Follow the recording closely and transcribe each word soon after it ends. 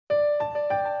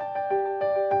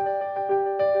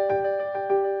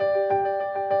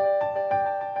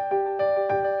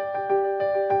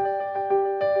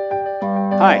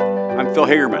Hi, I'm Phil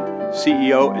Hagerman,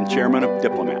 CEO and Chairman of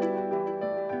Diplomat.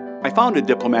 I founded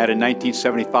Diplomat in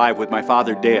 1975 with my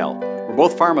father Dale. We're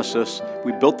both pharmacists.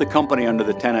 We built the company under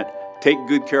the tenet, take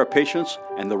good care of patients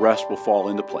and the rest will fall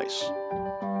into place.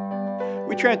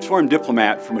 We transformed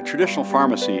Diplomat from a traditional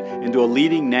pharmacy into a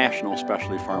leading national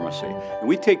specialty pharmacy. And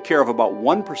we take care of about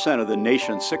 1% of the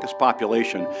nation's sickest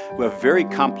population who have very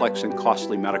complex and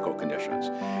costly medical conditions.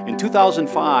 In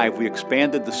 2005, we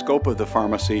expanded the scope of the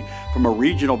pharmacy from a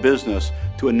regional business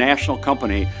to a national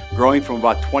company, growing from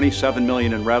about $27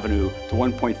 million in revenue to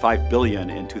 $1.5 billion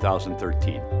in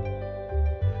 2013.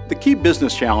 The key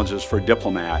business challenges for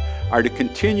Diplomat are to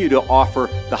continue to offer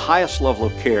the highest level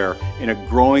of care in a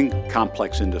growing,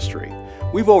 complex industry.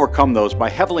 We've overcome those by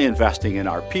heavily investing in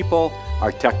our people,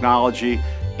 our technology,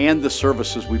 and the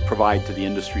services we provide to the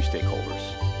industry stakeholders.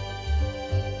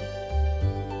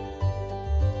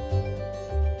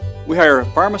 We hire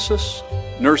pharmacists,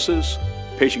 nurses,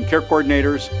 patient care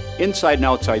coordinators, inside and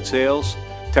outside sales,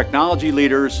 technology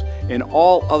leaders, and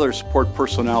all other support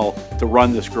personnel to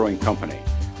run this growing company.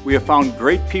 We have found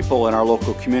great people in our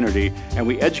local community, and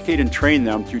we educate and train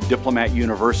them through Diplomat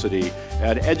University,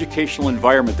 an educational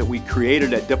environment that we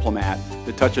created at Diplomat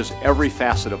that touches every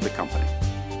facet of the company.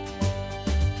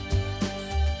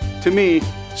 To me,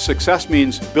 success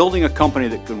means building a company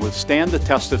that can withstand the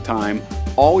test of time,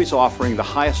 always offering the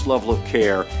highest level of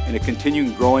care in a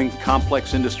continuing growing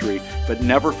complex industry, but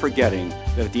never forgetting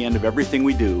that at the end of everything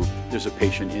we do, there's a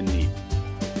patient in need.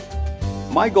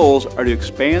 My goals are to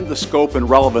expand the scope and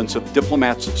relevance of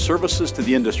Diplomat's services to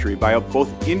the industry by both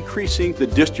increasing the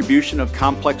distribution of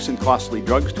complex and costly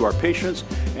drugs to our patients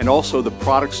and also the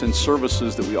products and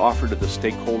services that we offer to the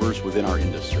stakeholders within our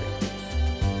industry.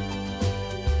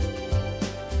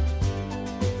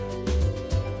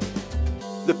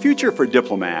 The future for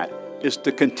Diplomat is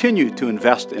to continue to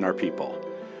invest in our people,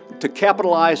 to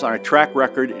capitalize on our track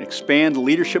record and expand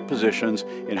leadership positions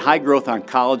in high-growth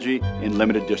oncology and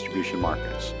limited distribution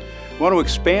markets. We want to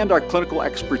expand our clinical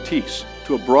expertise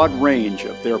to a broad range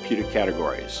of therapeutic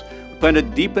categories. We plan to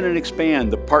deepen and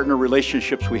expand the partner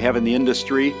relationships we have in the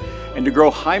industry and to grow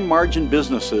high-margin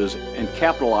businesses and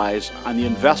capitalize on the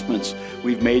investments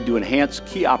we've made to enhance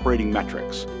key operating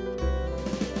metrics.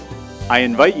 I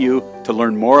invite you to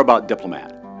learn more about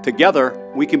Diplomat.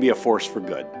 Together, we can be a force for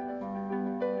good.